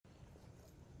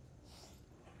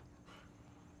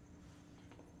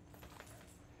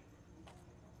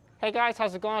Hey guys,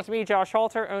 how's it going? It's me, Josh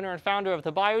Halter, owner and founder of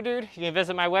The BioDude. You can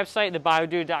visit my website,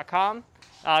 thebiodude.com.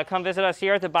 Come visit us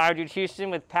here at The BioDude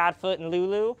Houston with Padfoot and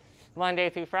Lulu,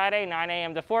 Monday through Friday, 9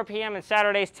 a.m. to 4 p.m. and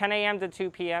Saturdays, 10 a.m. to 2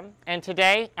 p.m. And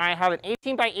today, I have an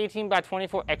 18 by 18 by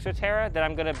 24 Exoterra that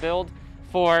I'm going to build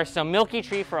for some milky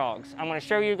tree frogs. I'm going to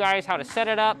show you guys how to set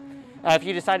it up if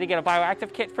you decide to get a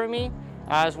BioActive kit from me,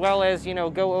 as well as,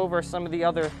 go over some of the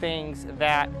other things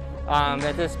that,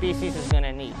 that this species is going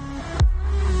to need.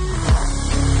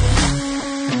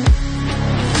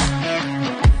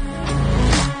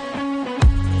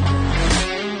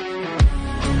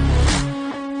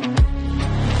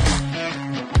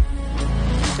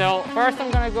 So first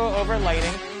I'm going to go over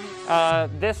lighting.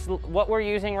 What we're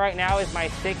using right now is my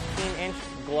 16-inch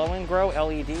Glow and Grow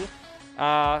LED.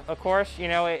 Of course,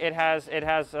 it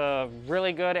has a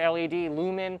really good LED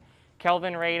lumen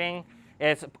Kelvin rating.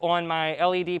 It's on my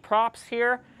LED props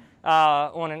here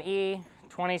on an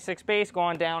E26 base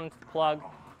going down to the plug.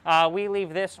 We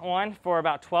leave this on for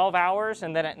about 12 hours,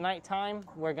 and then at nighttime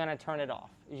we're going to turn it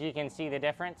off. As you can see the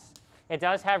difference. It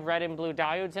does have red and blue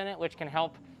diodes in it, which can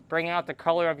help bring out the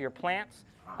color of your plants,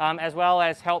 as well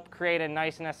as help create a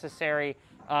nice necessary,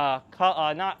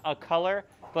 not a color,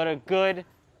 but a good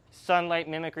sunlight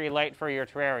mimicry light for your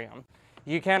terrarium.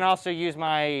 You can also use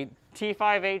my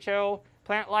T5HO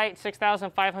plant light,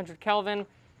 6,500 Kelvin.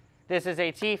 This is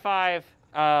a T5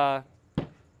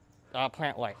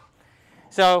 plant light.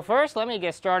 So first, let me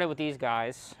get started with these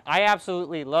guys. I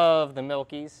absolutely love the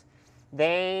Milkies.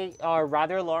 They are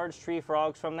rather large tree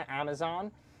frogs from the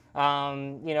Amazon.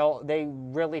 They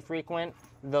really frequent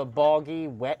the boggy,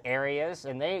 wet areas,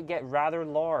 and they get rather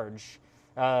large.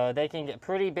 They can get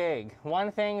pretty big.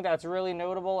 One thing that's really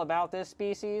notable about this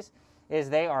species is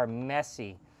they are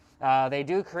messy. They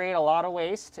do create a lot of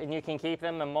waste, and you can keep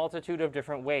them a multitude of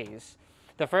different ways.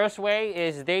 The first way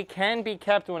is they can be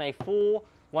kept on a full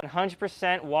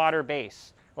 100% water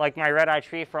base, like my red-eye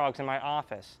tree frogs in my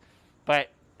office. But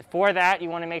for that, you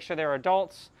want to make sure they're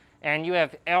adults, and you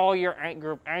have all your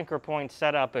anchor points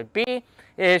set up. But B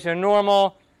is your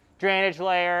normal drainage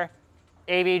layer,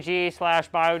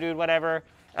 ABG/BioDude, whatever,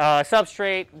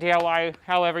 substrate, DIY,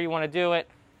 however you want to do it,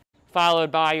 followed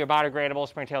by your biodegradable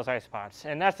springtails isopods.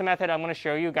 And that's the method I'm going to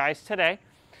show you guys today.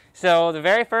 So the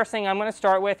very first thing I'm going to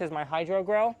start with is my hydro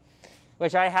grow,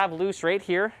 which I have loose right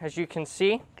here, as you can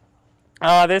see.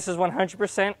 This is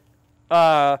 100%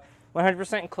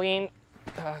 clean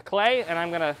clay, and I'm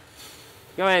going to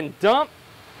go ahead and dump.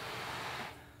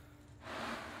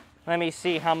 Let me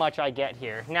see how much I get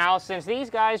here. Now, since these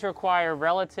guys require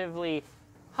relatively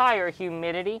higher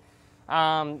humidity,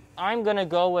 I'm going to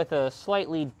go with a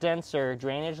slightly denser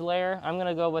drainage layer. I'm going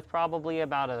to go with probably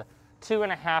about a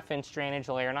 2.5-inch drainage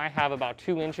layer, and I have about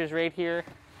 2 inches right here.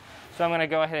 So I'm going to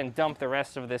go ahead and dump the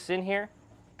rest of this in here.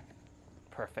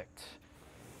 Perfect.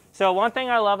 So one thing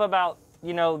I love about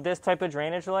this type of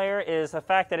drainage layer is the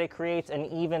fact that it creates an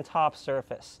even top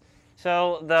surface.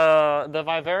 So the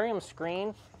vivarium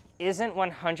screen isn't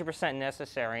 100%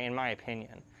 necessary, in my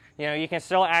opinion. You can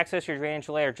still access your drainage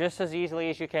layer just as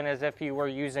easily as you can as if you were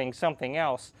using something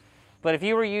else. But if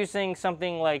you were using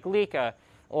something like Leca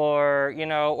or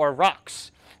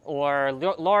rocks or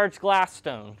large glass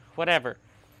stone, whatever,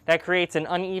 that creates an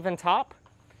uneven top,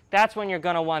 that's when you're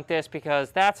going to want this,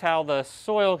 because that's how the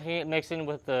soil can get mixed in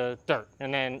with the dirt.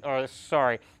 The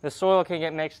soil can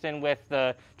get mixed in with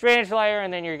the drainage layer,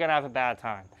 and then you're going to have a bad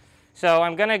time. So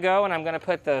I'm going to go and I'm going to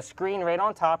put the screen right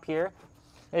on top here.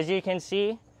 As you can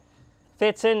see,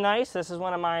 fits in nice. This is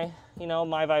one of my,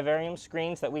 my vivarium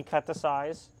screens that we cut to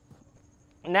size.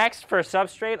 Next, for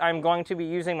substrate, I'm going to be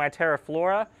using my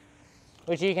Terraflora,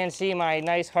 which you can see my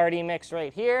nice hardy mix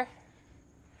right here.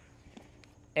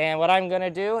 And what I'm going to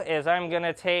do is I'm going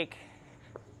to take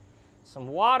some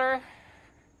water,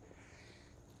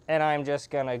 and I'm just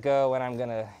going to go and I'm going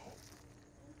to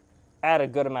add a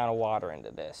good amount of water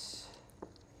into this.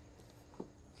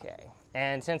 Okay,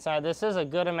 and since this is a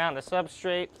good amount of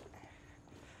substrate,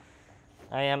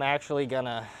 I am actually going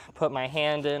to put my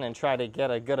hand in and try to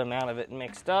get a good amount of it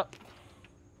mixed up.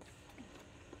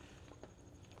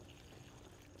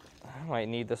 I might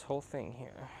need this whole thing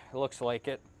here. It looks like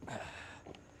it.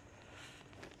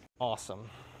 Awesome.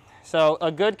 So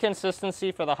a good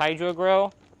consistency for the hydro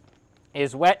grow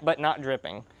is wet but not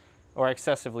dripping, or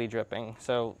excessively dripping.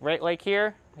 So right like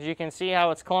here, as you can see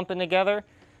how it's clumping together,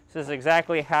 this is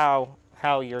exactly how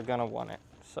you're going to want it.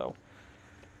 So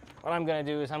what I'm going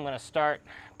to do is I'm going to start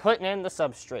putting in the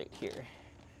substrate here.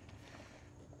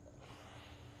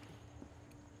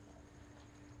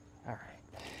 All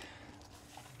right.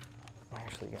 I'm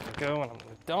actually going to go and I'm going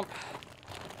to dump.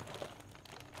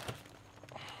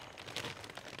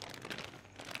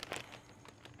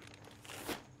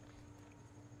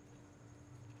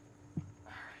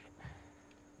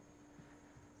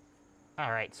 All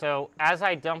right, so as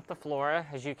I dump the flora,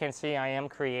 as you can see, I am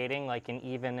creating like an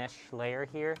even-ish layer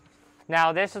here.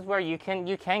 Now this is where you can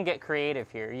get creative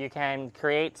here. You can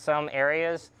create some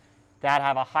areas that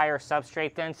have a higher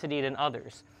substrate density than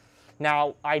others.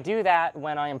 Now I do that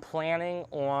when I am planning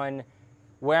on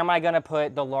where am I going to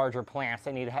put the larger plants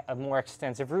that need a more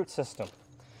extensive root system.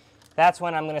 That's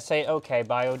when I'm going to say, okay,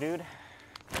 BioDude,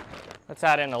 let's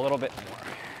add in a little bit more.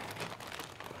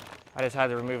 I just had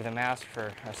to remove the mask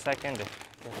for a second to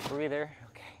get a breather.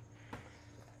 Okay.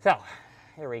 So,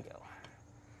 here we go.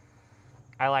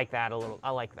 I like that a little. I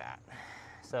like that.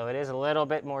 So it is a little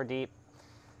bit more deep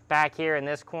back here in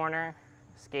this corner,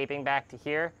 escaping back to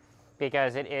here,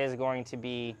 because it is going to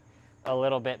be a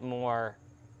little bit more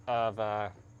of a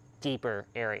deeper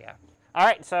area. All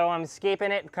right, so I'm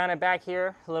escaping it kind of back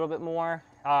here a little bit more.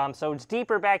 So it's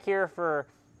deeper back here for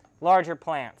larger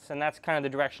plants, and that's kind of the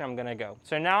direction I'm gonna go.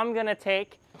 So now I'm gonna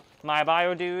take my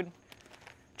BioDude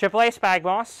AAA spag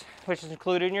moss, which is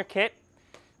included in your kit,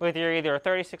 with your either a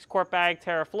 36 quart bag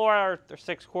Terraflora or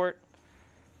 6 quart.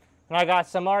 And I got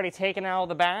some already taken out of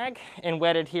the bag and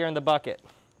wetted here in the bucket.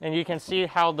 And you can see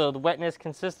how the wetness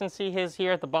consistency is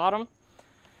here at the bottom.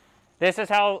 This is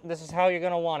how you're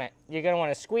gonna want it. You're gonna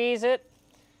wanna squeeze it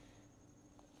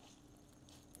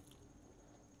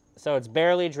so it's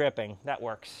barely dripping. That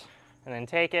works. And then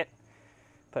take it,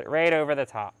 put it right over the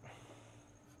top.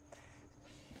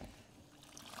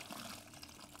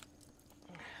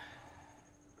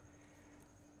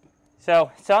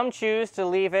 So some choose to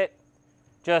leave it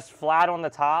just flat on the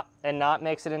top and not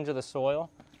mix it into the soil.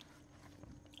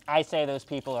 I say those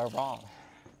people are wrong.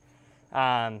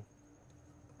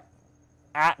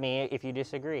 At me if you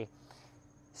disagree.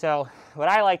 So what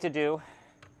I like to do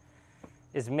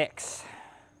is mix.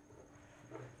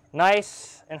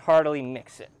 Nice and heartily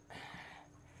mix it.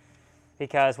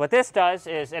 Because what this does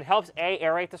is it helps A,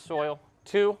 aerate the soil,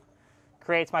 2,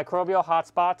 creates microbial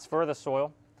hotspots for the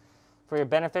soil, for your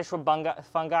beneficial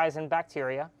fungi and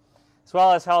bacteria, as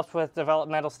well as helps with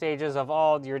developmental stages of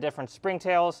all your different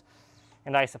springtails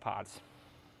and isopods.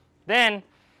 Then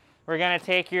we're going to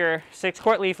take your 6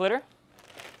 quart leaf litter,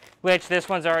 which this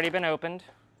one's already been opened.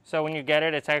 So when you get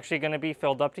it, it's actually going to be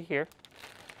filled up to here.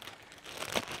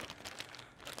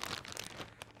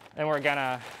 And we're going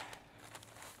to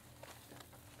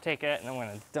take it and I'm going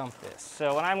to dump this.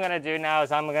 So what I'm going to do now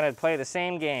is I'm going to play the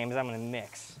same games. I'm going to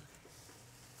mix.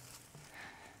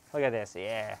 Look at this,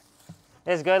 yeah.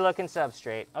 This is good looking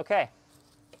substrate. Okay.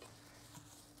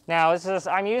 Now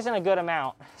I'm using a good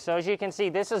amount. So as you can see,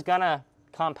 this is gonna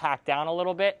compact down a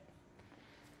little bit.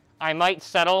 I might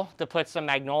settle to put some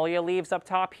magnolia leaves up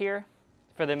top here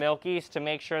for the milkies to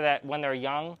make sure that when they're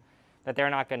young, that they're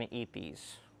not gonna eat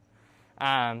these.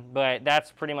 But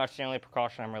that's pretty much the only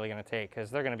precaution I'm really gonna take because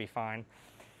they're gonna be fine.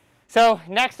 So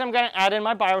next I'm gonna add in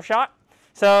my BioShot.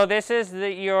 So this is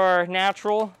your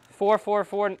natural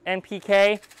 444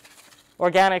 NPK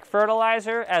organic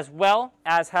fertilizer, as well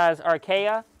as has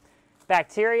archaea,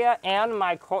 bacteria, and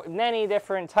many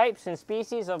different types and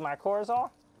species of mycorrhizal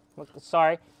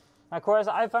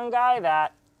fungi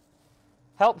that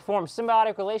help form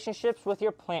symbiotic relationships with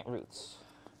your plant roots.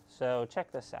 So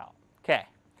check this out. Okay,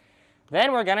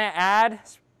 then we're gonna add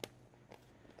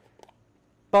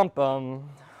the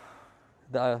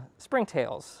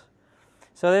springtails.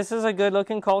 So this is a good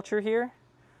looking culture here.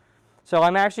 So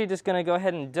I'm actually just going to go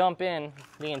ahead and dump in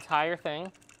the entire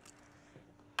thing.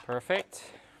 Perfect.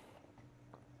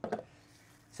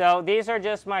 So these are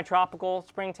just my tropical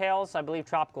springtails, I believe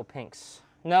tropical pinks.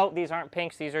 No, these aren't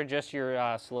pinks, these are just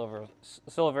your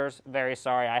silvers. Very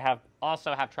sorry. I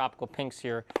also have tropical pinks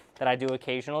here that I do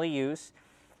occasionally use.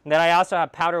 And then I also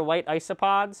have powder white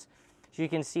isopods. As you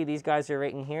can see, these guys are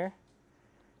right in here.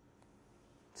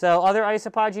 So other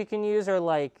isopods you can use are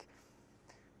like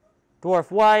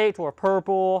dwarf white or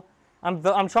purple.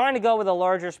 I'm trying to go with a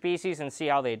larger species and see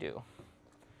how they do.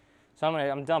 So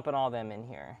I'm dumping all them in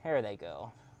here. Here they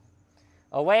go.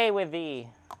 Away with thee.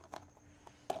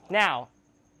 Now,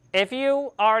 if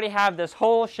you already have this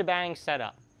whole shebang set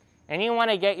up and you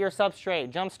want to get your substrate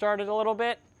jump started a little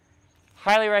bit,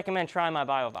 highly recommend trying my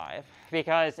BioActive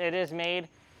because it is made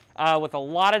with a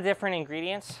lot of different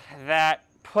ingredients that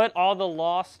put all the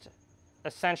lost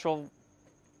essential,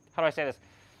 how do I say this?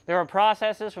 There are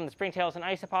processes from the springtails and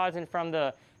isopods and from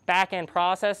the back-end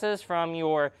processes from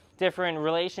your different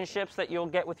relationships that you'll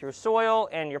get with your soil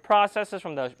and your processes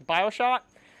from the BioShot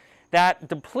that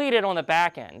deplete it on the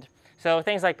back end. So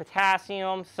things like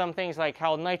potassium, some things like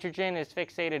how nitrogen is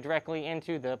fixated directly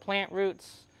into the plant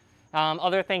roots,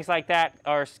 other things like that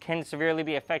can severely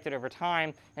be affected over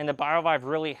time, and the BioActive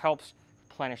really helps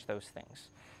replenish those things.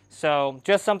 So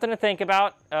just something to think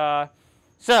about.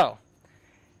 So,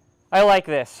 I like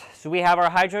this. So we have our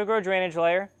hydro-grow drainage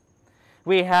layer.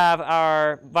 We have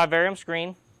our vivarium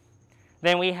screen.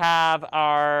 Then we have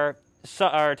our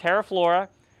Terraflora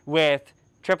with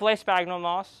AAA sphagnum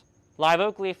moss, live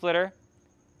oak leaf litter,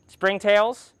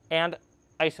 springtails, and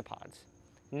isopods.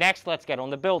 Next, let's get on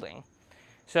the building.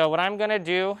 So what I'm gonna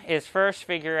do is first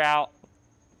figure out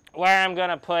where I'm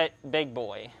gonna put Big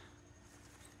Boy.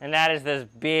 And that is this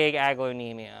big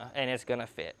aglaonemia, and it's gonna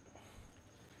fit.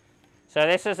 So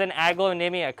this is an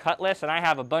aglaonemia cutlass, and I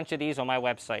have a bunch of these on my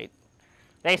website.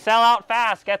 They sell out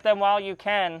fast, get them while you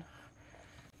can.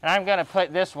 And I'm gonna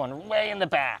put this one way in the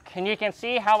back. And you can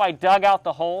see how I dug out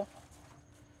the hole.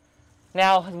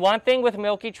 Now, one thing with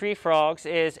milky tree frogs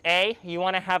is A, you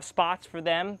wanna have spots for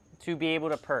them to be able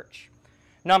to perch.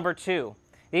 Number two,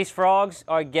 these frogs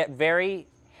get very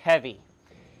heavy.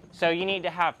 So you need to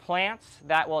have plants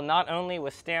that will not only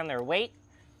withstand their weight,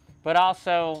 but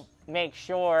also make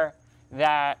sure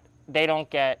that they don't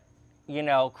get, you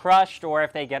know, crushed, or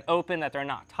if they get open, that they're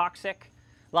not toxic.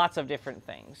 Lots of different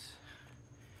things.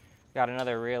 Got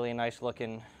another really nice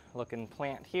looking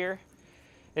plant here.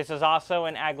 This is also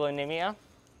an aglaonemia.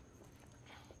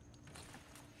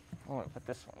 I'm gonna put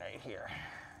this one right here.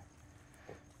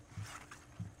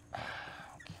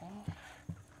 Okay.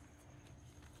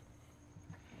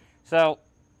 So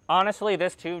honestly,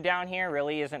 this tube down here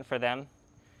really isn't for them.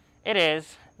 It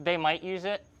is. They might use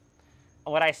it.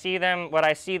 What I see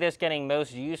this getting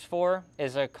most use for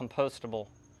is a compostable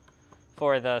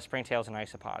for the springtails and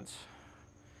isopods.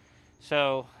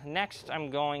 So next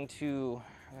I'm going to,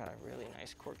 I got a really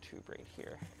nice cork tube right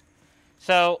here.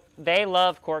 So they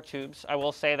love cork tubes, I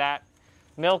will say that.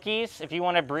 Milkies, if you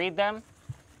want to breed them,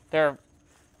 they're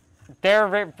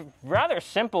rather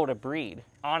simple to breed,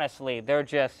 honestly. They're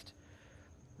just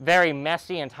very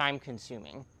messy and time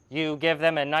consuming. You give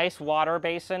them a nice water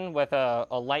basin with a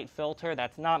light filter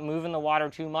that's not moving the water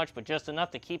too much, but just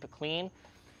enough to keep it clean.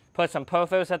 Put some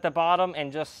pothos at the bottom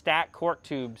and just stack cork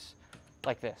tubes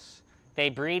like this. They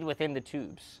breed within the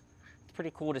tubes. It's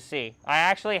pretty cool to see.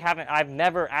 I've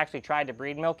never actually tried to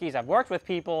breed milkies. I've worked with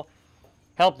people,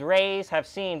 helped raise, have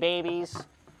seen babies,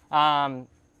 but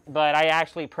I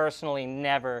actually personally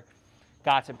never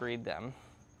got to breed them.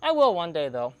 I will one day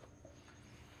though.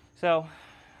 So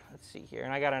let's see here,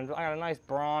 and I got a nice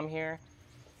Brahm here.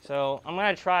 So I'm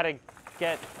gonna try to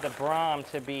get the Brahm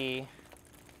to be,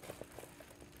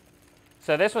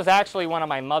 so this was actually one of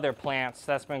my mother plants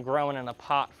that's been growing in a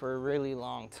pot for a really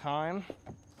long time.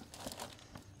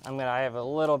 I have a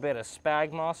little bit of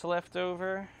spag moss left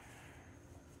over.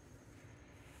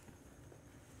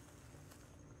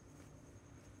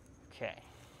 Okay.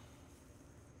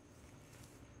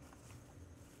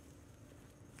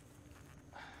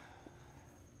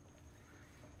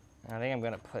 I think I'm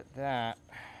gonna put that.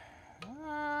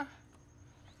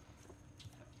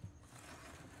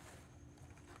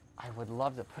 I would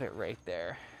love to put it right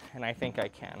there, and I think I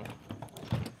can.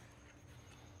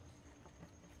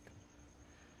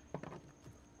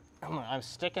 I'm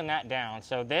sticking that down.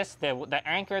 So the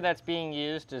anchor that's being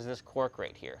used is this cork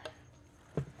right here.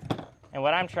 And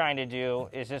what I'm trying to do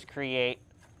is just create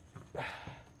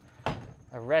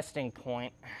a resting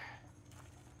point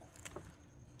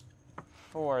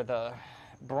for the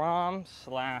Brahm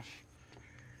slash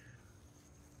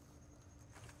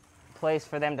place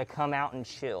for them to come out and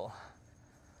chill.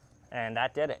 And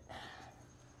that did it.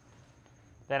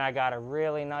 Then I got a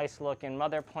really nice looking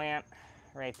mother plant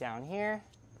right down here.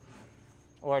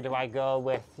 Or do I go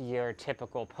with your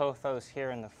typical pothos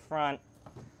here in the front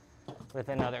with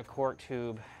another cork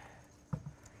tube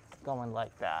going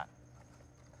like that?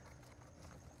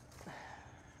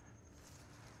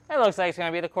 It looks like it's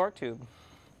going to be the cork tube.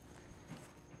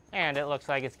 And it looks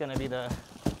like it's going to be the...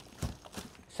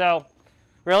 So,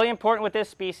 really important with this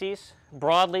species,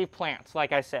 broadleaf plants,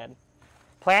 like I said.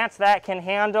 Plants that can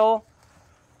handle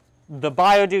the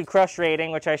BioActive crush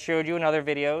rating, which I showed you in other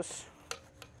videos.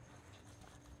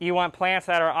 You want plants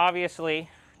that are obviously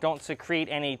don't secrete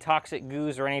any toxic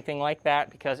goos or anything like that,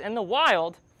 because in the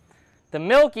wild, the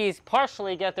milkies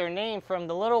partially get their name from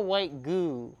the little white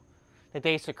goo that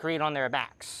they secrete on their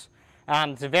backs.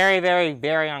 It's very, very,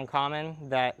 very uncommon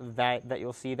that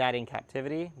you'll see that in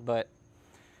captivity, but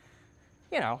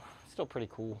you know, still pretty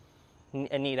cool.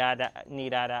 A neat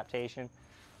adaptation.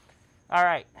 All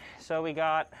right, so we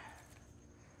got,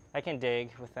 I can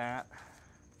dig with that.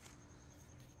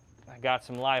 I got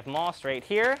some live moss right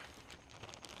here.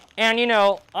 And you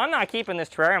know, I'm not keeping this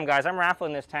terrarium, guys. I'm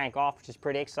raffling this tank off, which is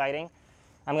pretty exciting.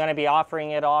 I'm going to be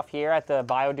offering it off here at the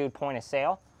BioActive point of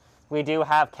sale. We do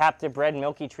have captive bred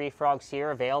milky tree frogs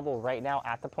here available right now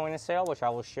at the point of sale, which I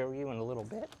will show you in a little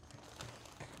bit.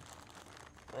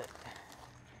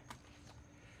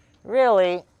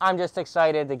 really, I'm just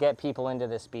excited to get people into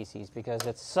this species because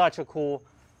it's such a cool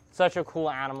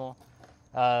animal.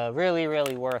 Really,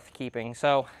 really worth keeping.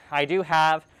 So I do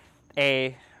have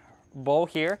a bowl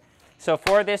here. So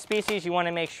for this species, you want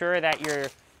to make sure that you're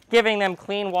giving them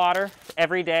clean water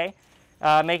every day,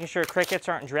 making sure crickets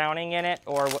aren't drowning in it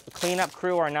or cleanup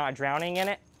crew are not drowning in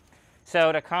it.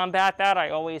 So to combat that, I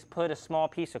always put a small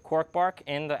piece of cork bark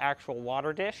in the actual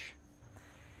water dish.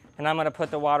 And I'm going to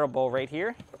put the water bowl right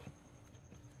here.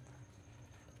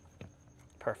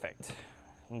 Perfect. You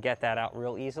can get that out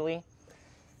real easily.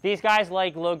 These guys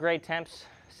like low-grade temps,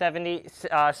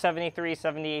 73,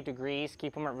 78 degrees.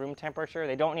 Keep them at room temperature.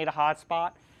 They don't need a hot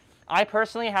spot. I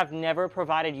personally have never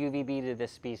provided UVB to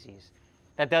this species.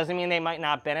 That doesn't mean they might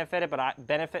not benefit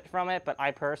from it, but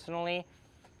I personally,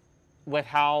 with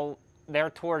how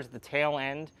they're towards the tail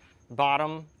end,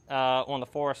 bottom on the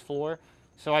forest floor,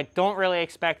 so I don't really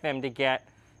expect them to get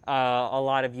a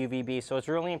lot of UVB. So it's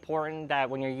really important that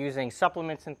when you're using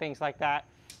supplements and things like that,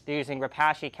 they're using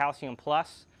Repashy Calcium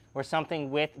Plus or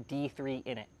something with D3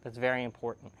 in it. That's very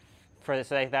important for this,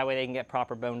 so that way they can get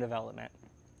proper bone development.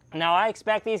 Now I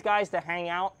expect these guys to hang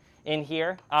out in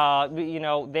here. You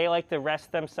know, they like to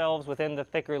rest themselves within the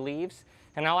thicker leaves,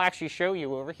 and I'll actually show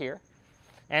you over here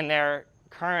in their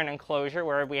current enclosure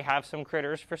where we have some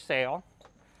critters for sale.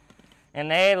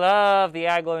 And they love the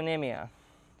Aglaonema.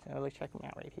 So let's check them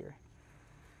out right here.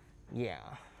 Yeah,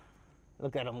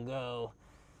 look at them go.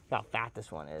 Look how fat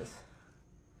this one is.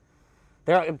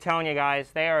 I'm telling you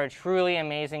guys, they are a truly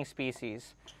amazing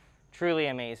species. Truly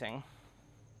amazing.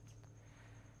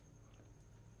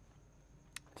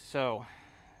 So,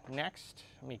 next,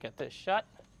 let me get this shut.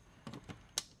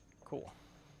 Cool.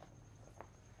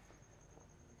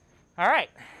 All right,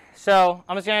 so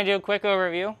I'm just going to do a quick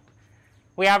overview.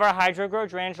 We have our HydroGrow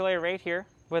drainage layer right here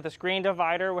with a screen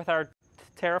divider with our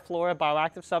Terraflora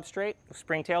BioActive substrate,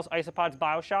 Springtails Isopods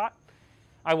BioShot.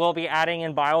 I will be adding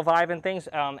in BioVive and things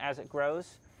as it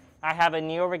grows. I have a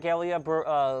Neoregalia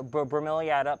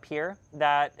bromeliad up here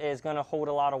that is going to hold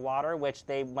a lot of water, which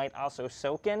they might also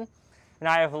soak in. And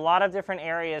I have a lot of different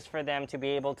areas for them to be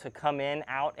able to come in,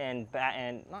 out, and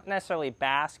not necessarily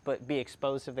bask, but be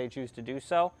exposed if they choose to do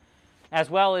so, as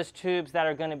well as tubes that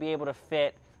are going to be able to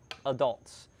fit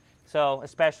adults. So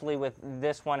especially with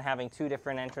this one having two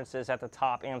different entrances at the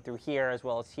top and through here, as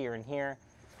well as here and here.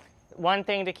 One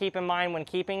thing to keep in mind when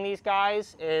keeping these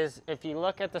guys is if you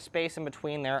look at the space in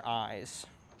between their eyes.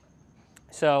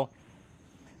 So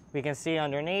we can see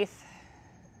underneath.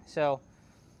 So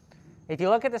if you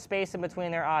look at the space in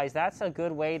between their eyes, that's a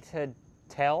good way to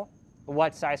tell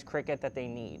what size cricket that they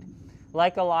need.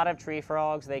 Like a lot of tree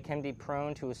frogs, they can be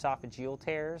prone to esophageal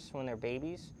tears when they're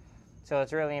babies. So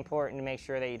it's really important to make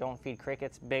sure that you don't feed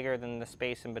crickets bigger than the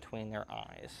space in between their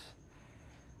eyes.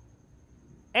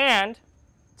 And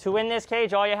to win this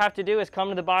cage, all you have to do is come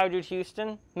to the BioDude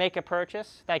Houston, make a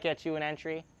purchase. That gets you an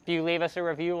entry. If you leave us a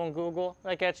review on Google,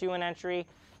 that gets you an entry.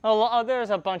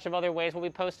 There's a bunch of other ways. We'll be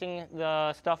posting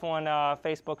the stuff on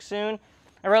Facebook soon.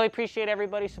 I really appreciate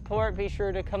everybody's support. Be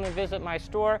sure to come and visit my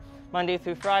store Monday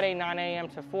through Friday, 9 a.m.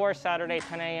 to 4, Saturday,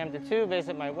 10 a.m. to 2.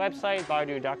 Visit my website,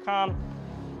 biodude.com,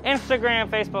 Instagram,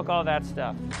 Facebook, all that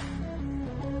stuff.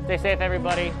 Stay safe,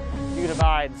 everybody. Dude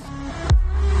abides.